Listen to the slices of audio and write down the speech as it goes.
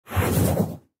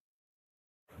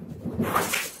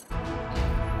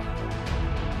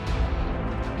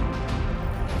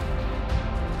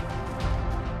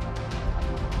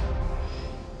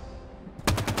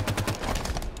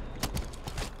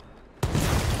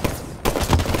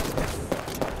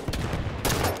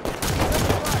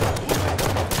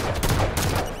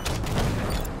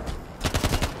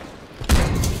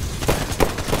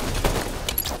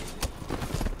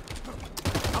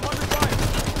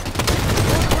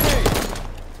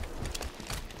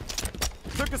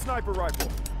sniper rifle.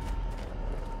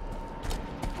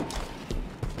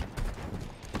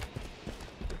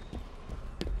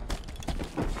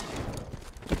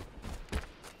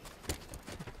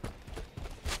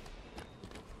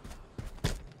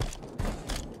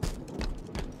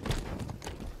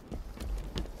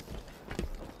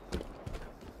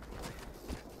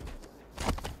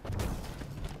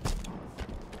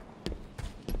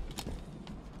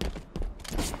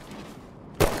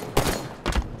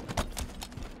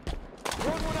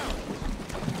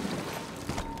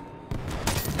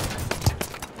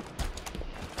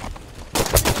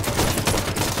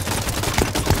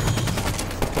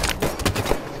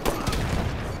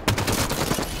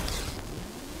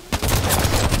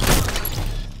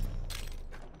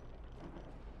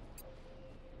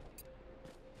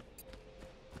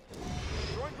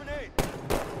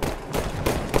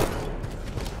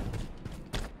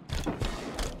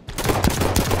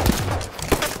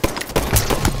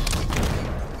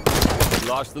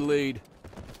 Lost the lead.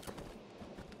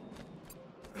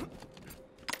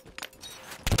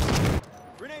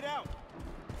 Grenade out.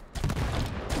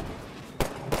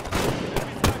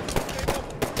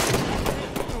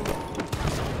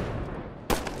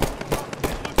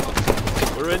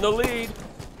 We're in the lead.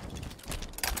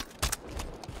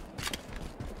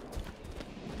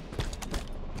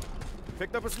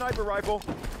 Picked up a sniper rifle.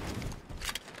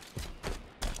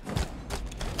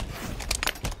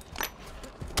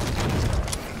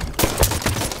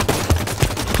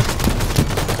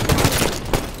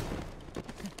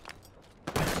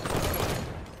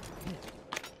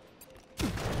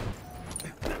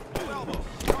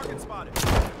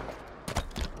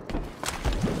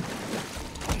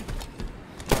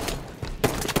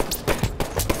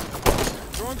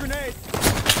 Throwing grenade.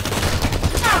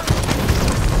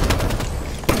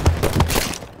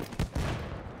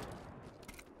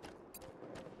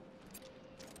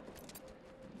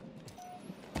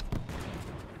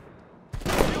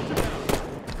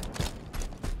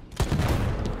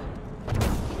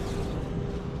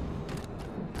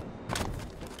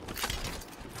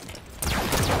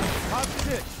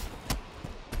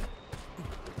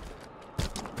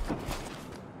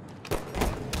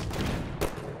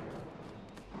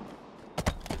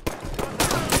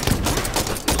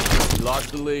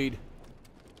 Lost the lead.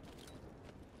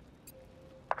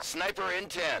 Sniper in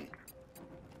 10.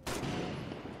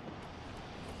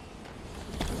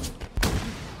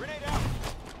 Grenade out.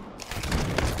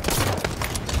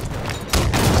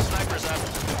 Sniper's up.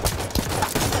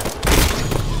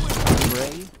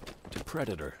 Prey to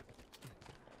predator.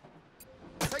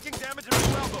 Taking damage at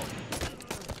the elbow.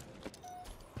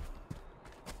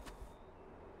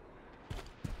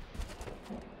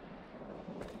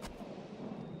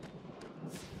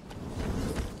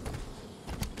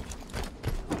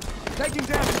 Taking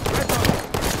damage. Red bubble.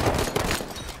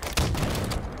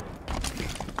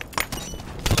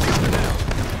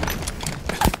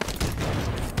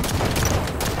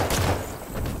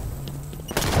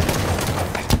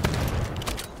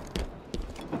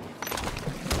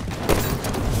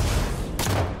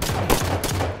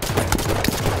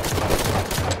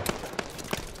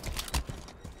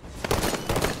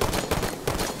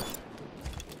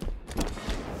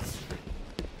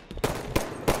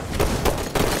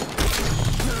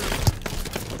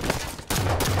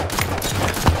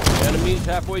 Enemies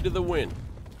halfway to the win.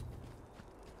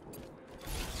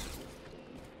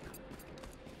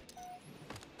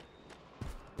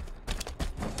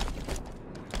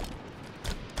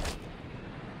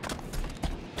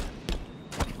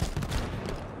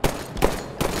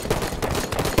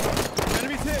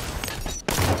 Enemies hit.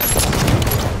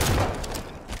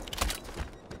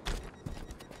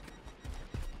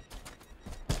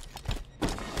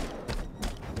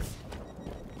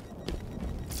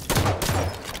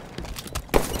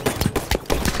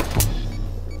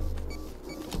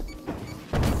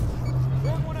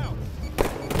 Throwing one out.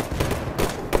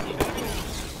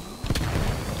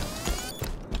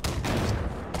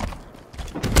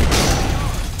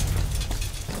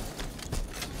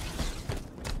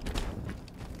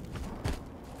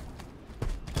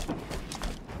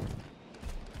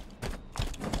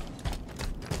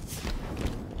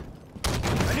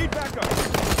 I need backup.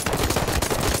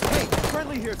 Hey,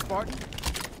 friendly here, Spartan.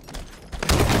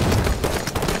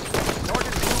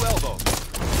 Target blue elbow.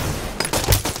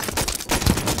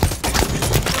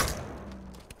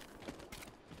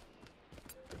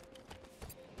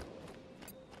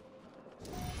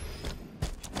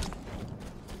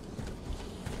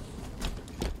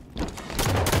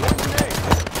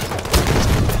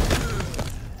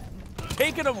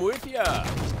 Taking them with ya.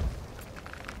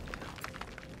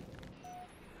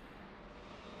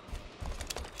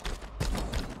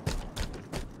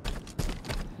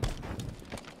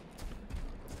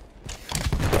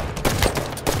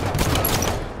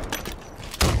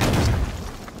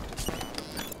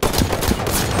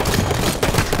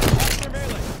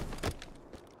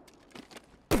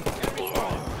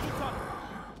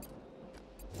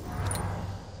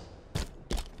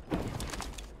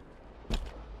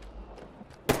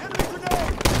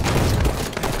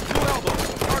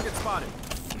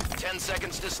 10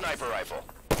 seconds to sniper rifle.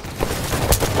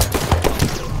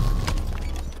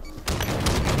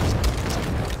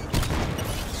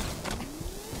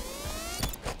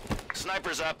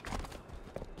 Sniper's up.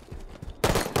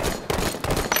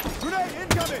 Grenade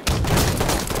incoming!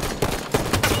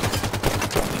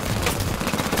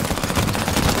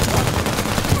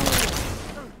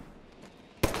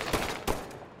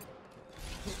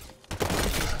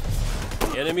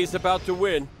 Enemy's about to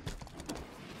win.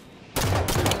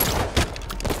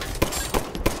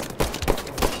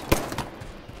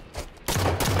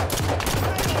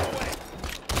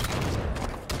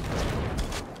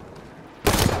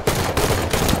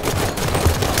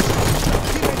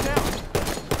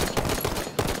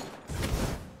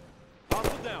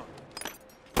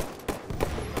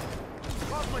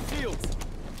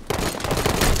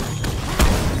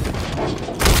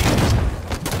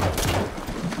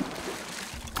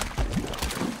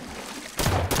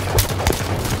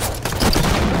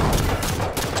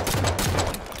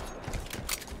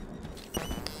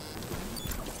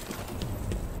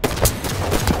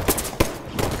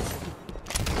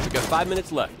 We got 5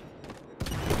 minutes left.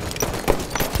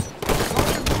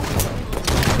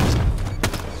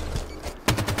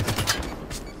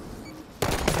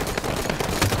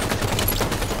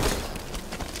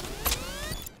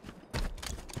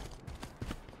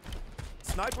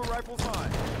 Sniper rifle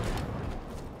fine.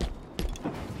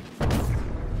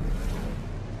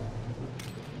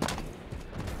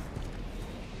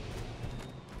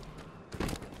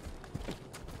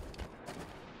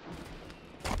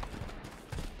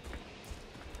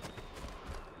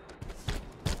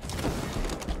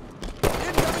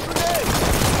 Incoming grenade!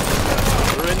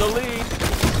 We're in the lead.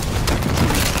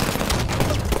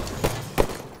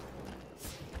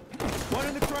 One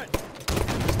in the front.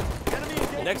 Enemy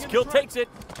engaging Next in kill the front. takes it.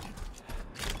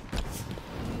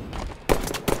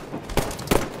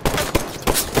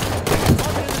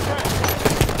 Target in the front.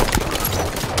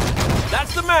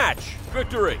 That's the match.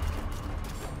 Victory.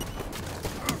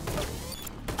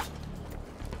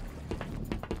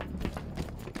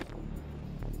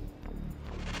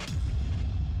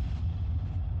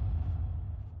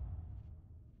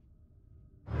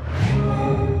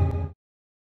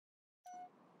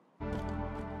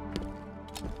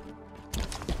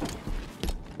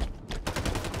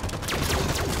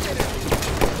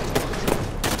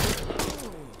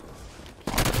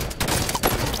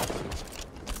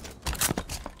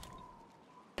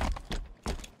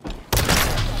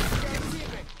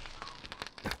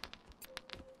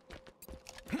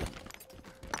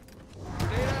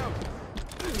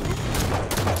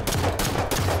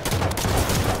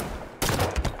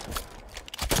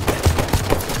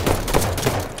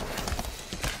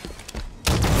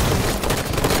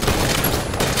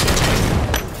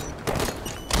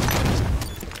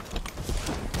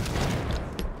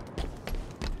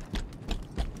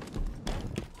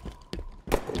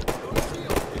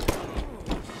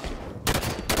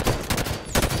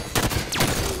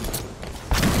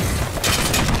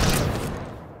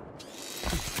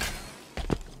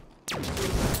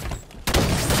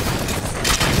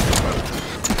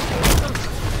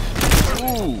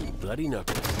 Ooh, bloody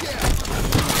knuckles.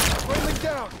 Rolling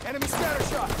down. Enemy scatter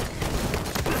shot.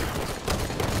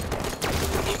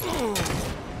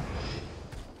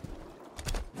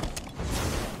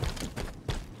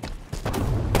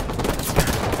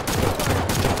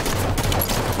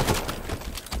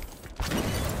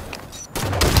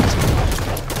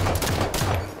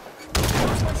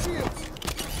 Watch my shields.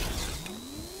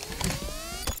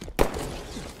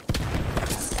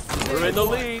 We're in the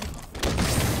lead.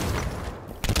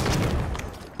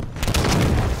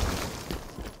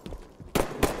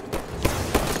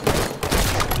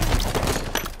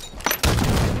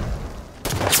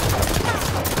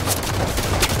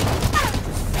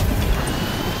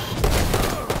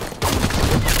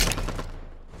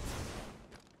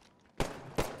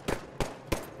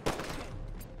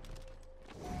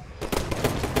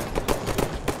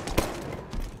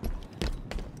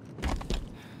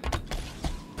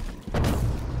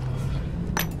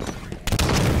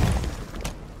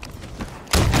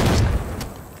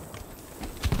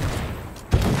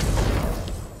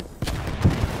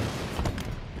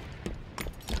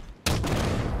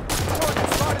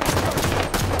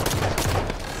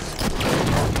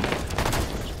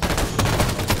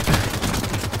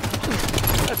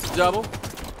 Double.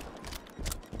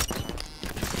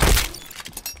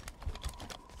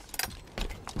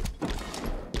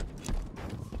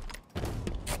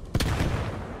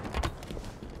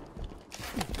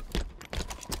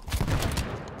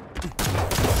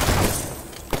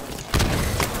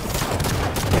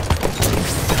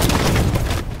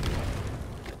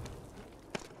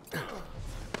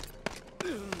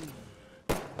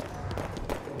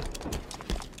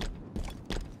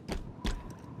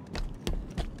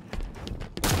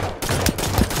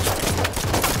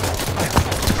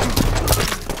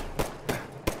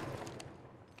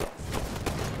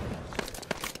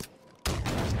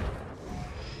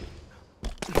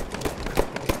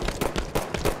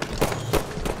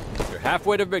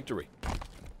 halfway to victory.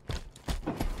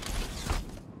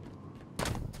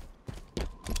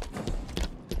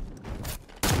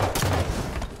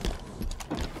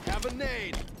 Have a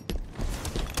nade.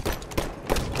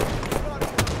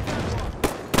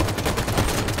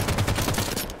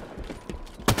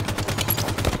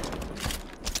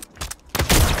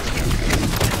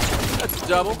 That's a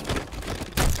double.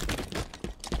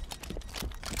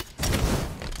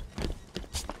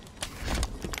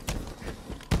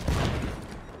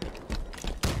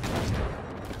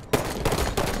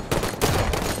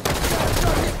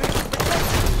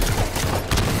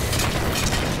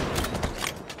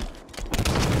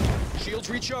 Shields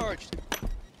recharged.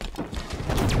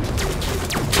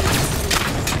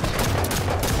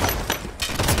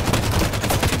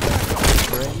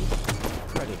 Prey,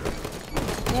 predator.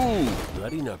 Ooh,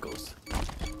 bloody knuckles.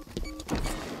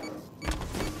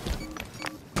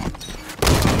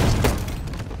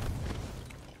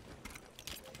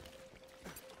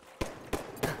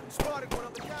 Spotted one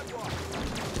on the catwalk.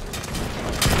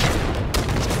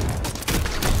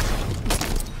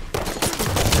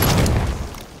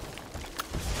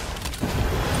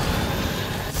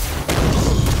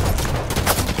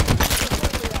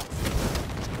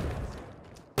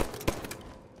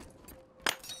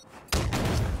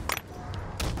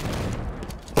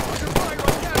 Under fire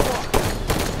on catwalk.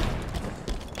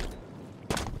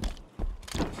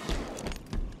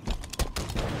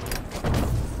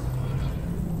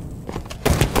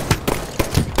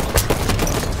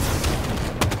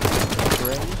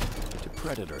 Prey to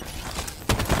predator.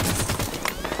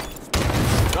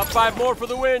 Drop 5 more for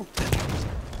the win.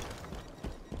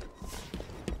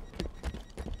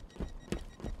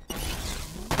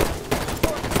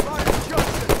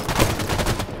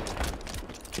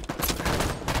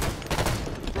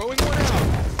 Throwing one out.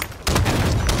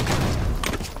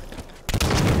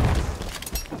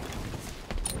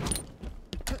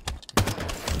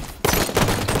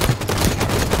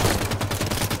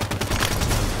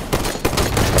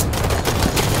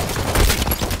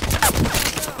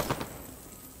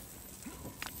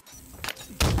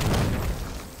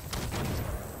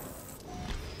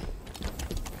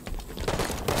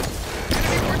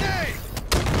 Enemy grenade.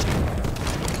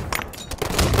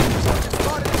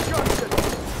 Spotted at junction.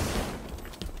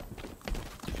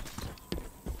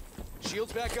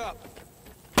 Shields back up.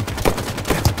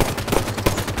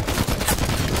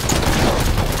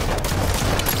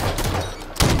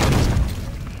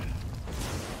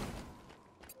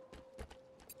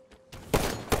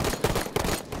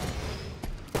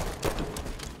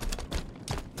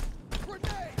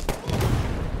 Grenade.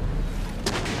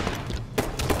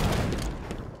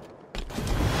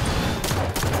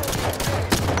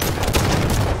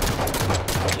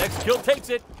 Next kill takes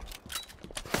it.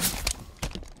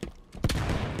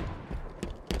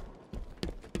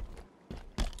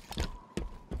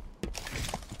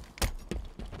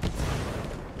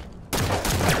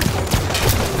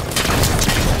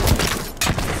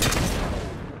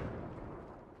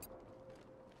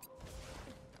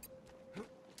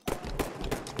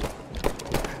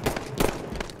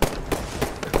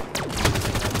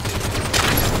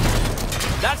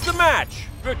 That's the match.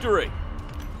 Victory.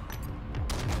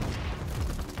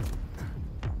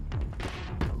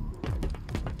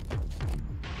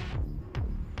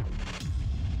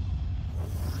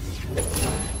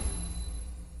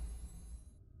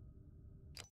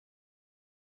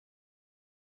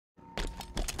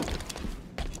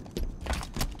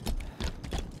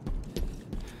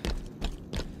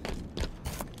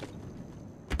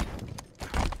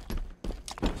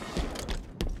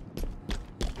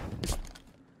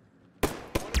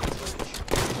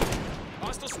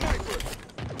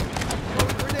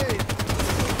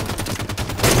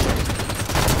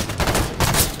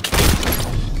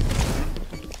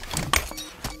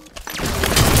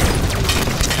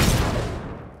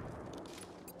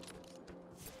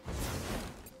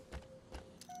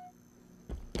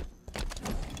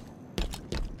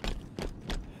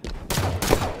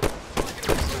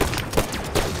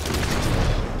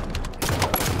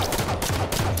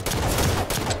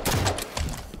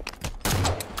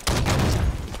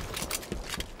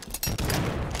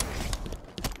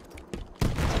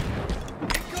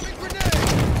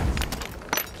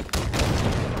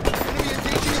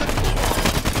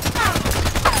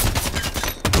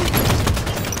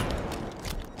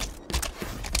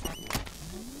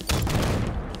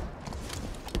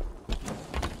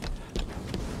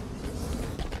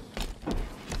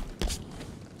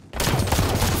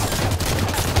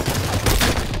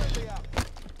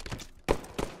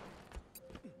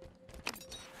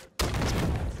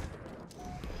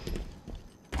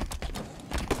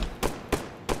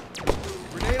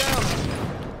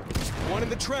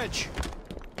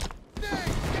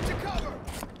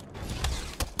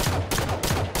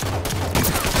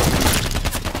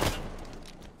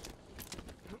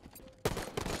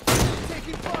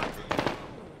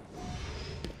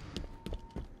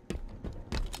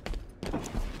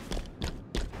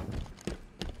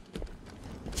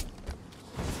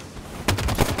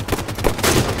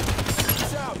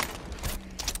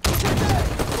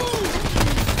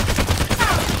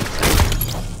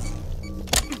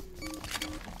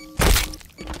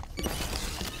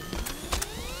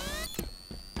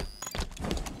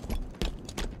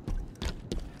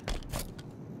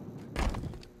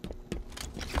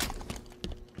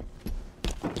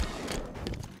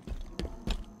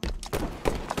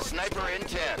 Sniper in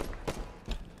 10.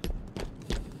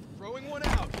 Throwing one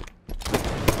out.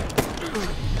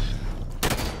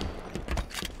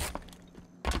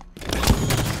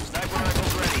 Sniper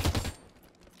rifles ready.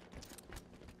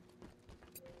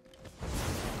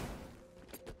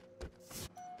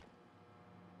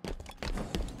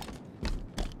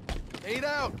 Eight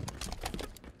out.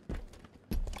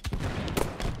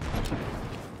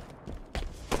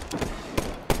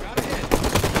 Got a hit.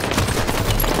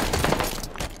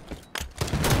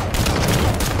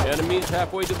 Enemies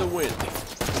halfway to the win.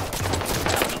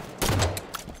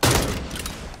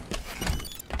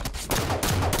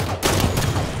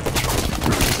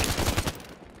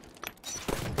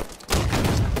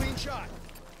 Clean shot.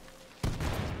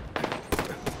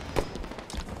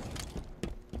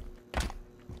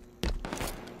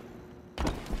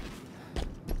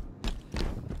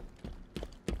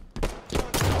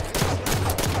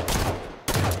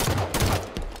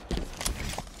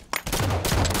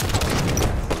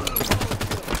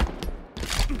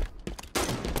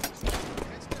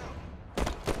 Heads down.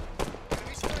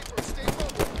 Enemy sniper, stay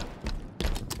mobile.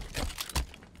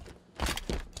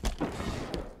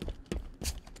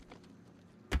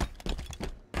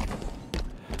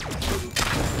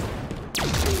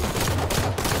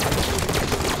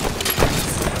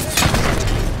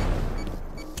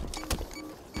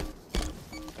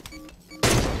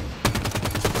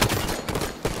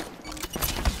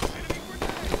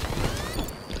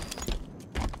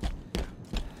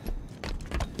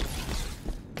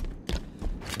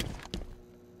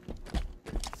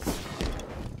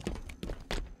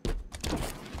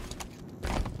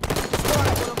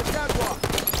 Spotted one on the catwalk.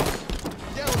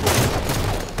 Down one.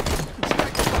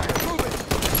 Striker fire, moving.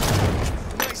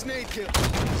 Nice nade kill.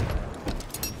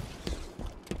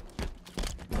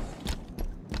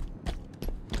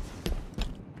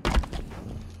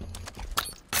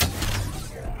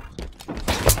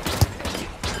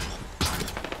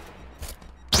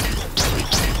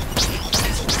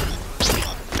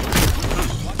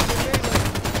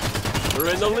 We're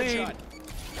in the lead. Headshot.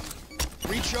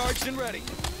 Recharged and ready.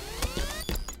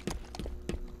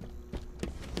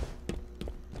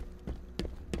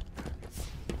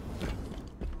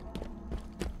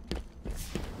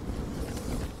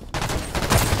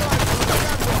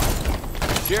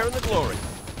 Sharing the glory.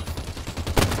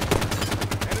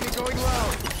 Enemy going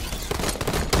loud.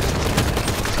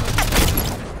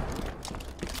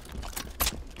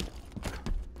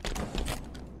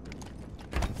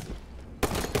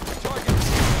 Target.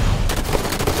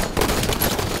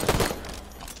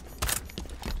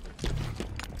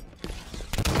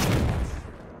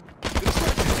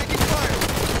 Construction taking fire.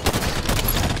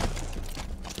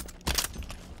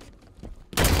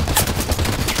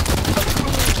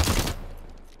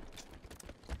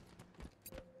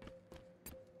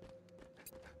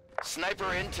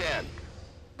 Sniper in 10.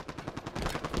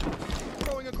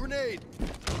 Throwing a grenade.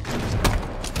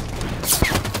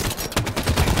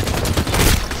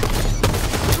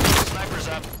 Sniper's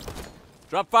up.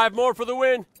 Drop 5 more for the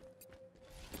win.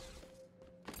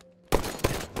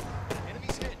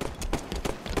 Enemies hit.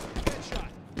 Headshot.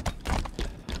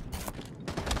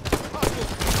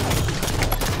 Hostile.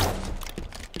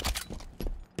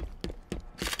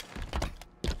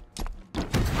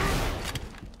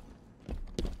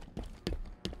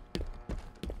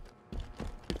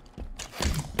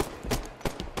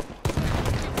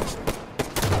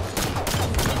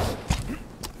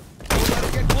 Don't let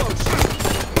it get close.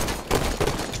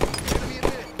 Enemy in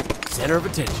mid. Center of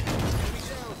attention. Enemy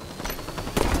down.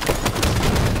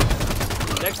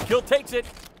 Next kill takes it.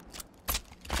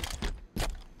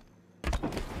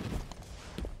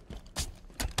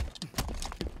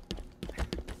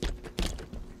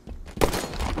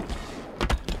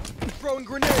 Throwing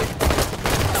grenade. Hit.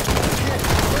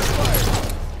 First fire.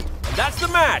 And that's the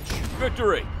match.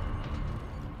 Victory.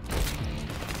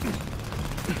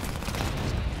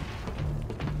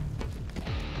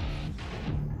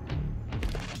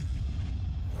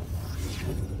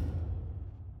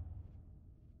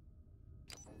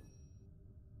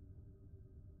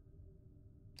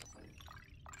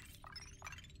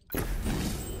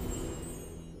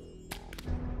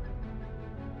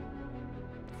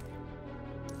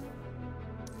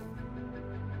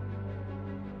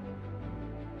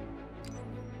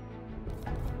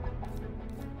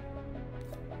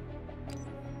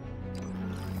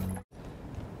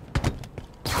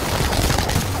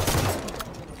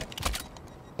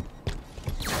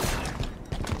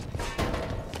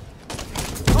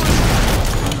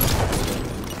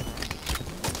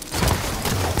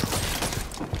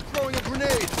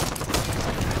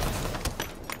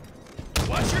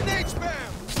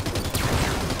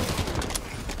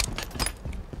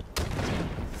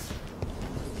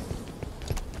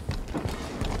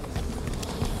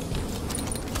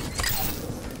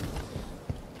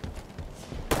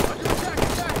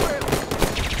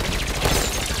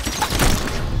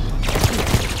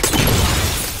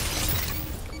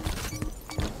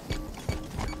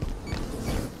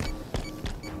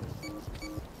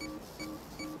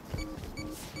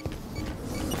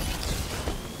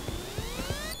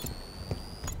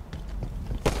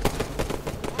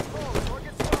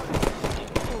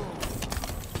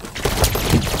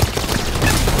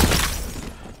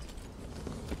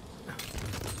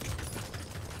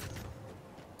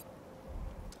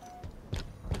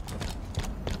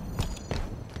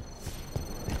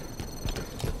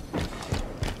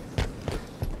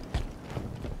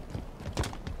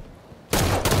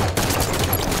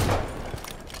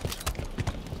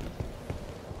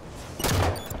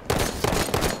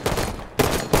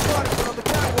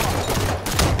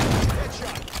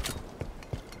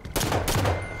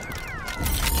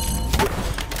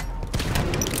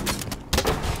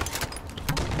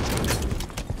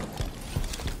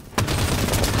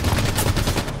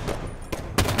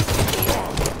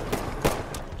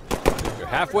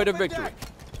 halfway to victory.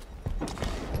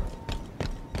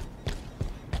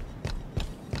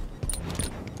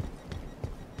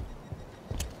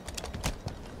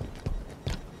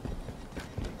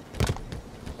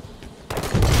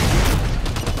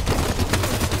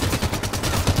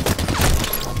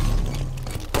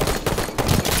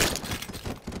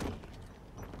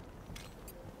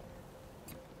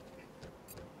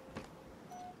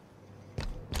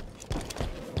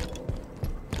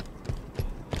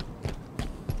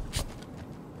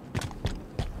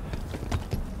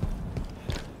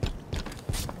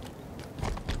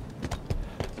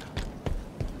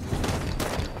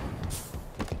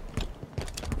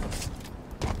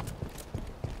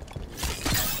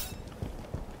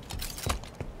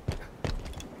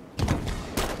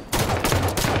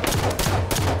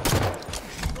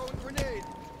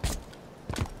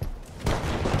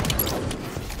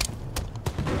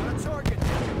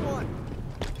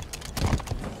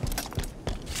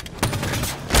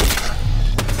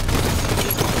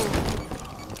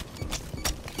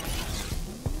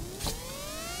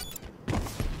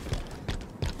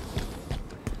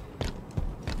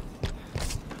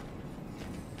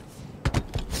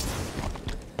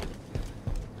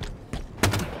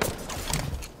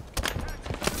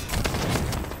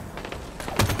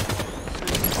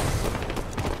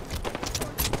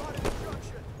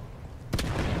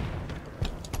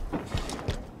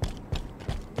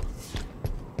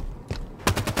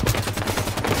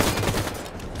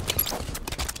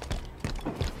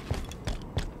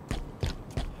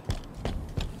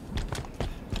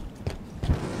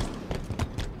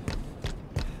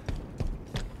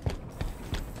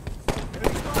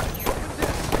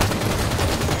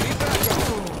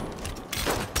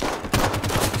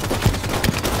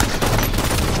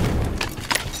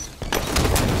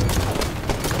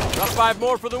 Drop 5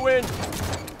 more for the win.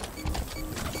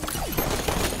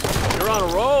 You're on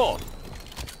a roll.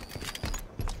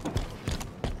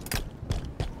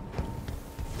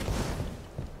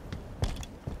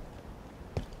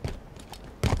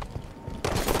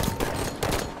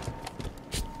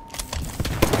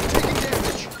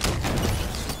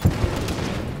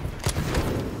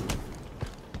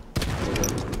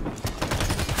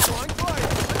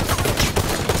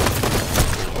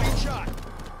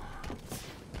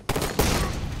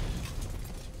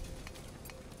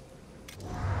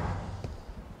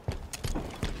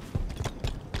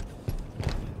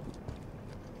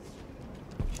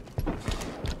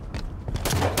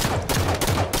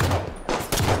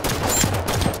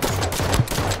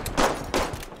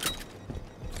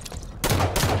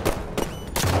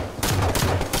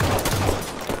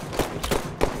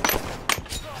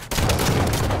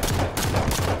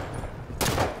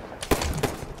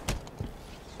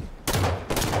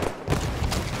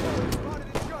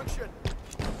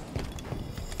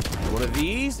 One of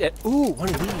these, and ooh, one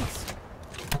of these.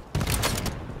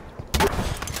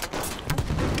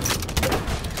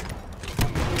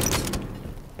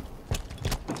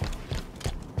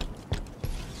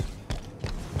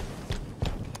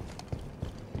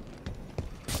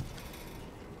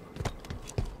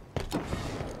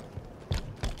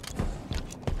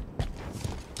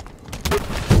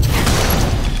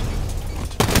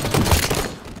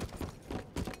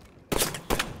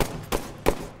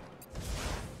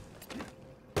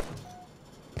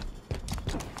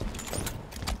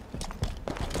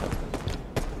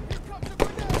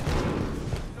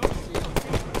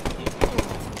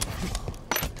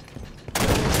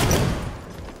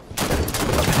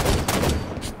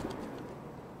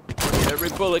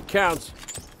 Every bullet counts.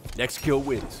 Next kill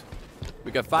wins.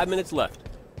 We got 5 minutes left.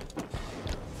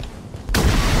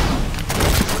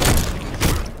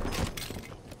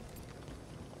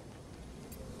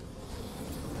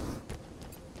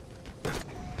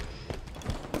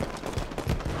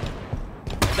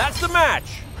 That's the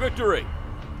match. Victory.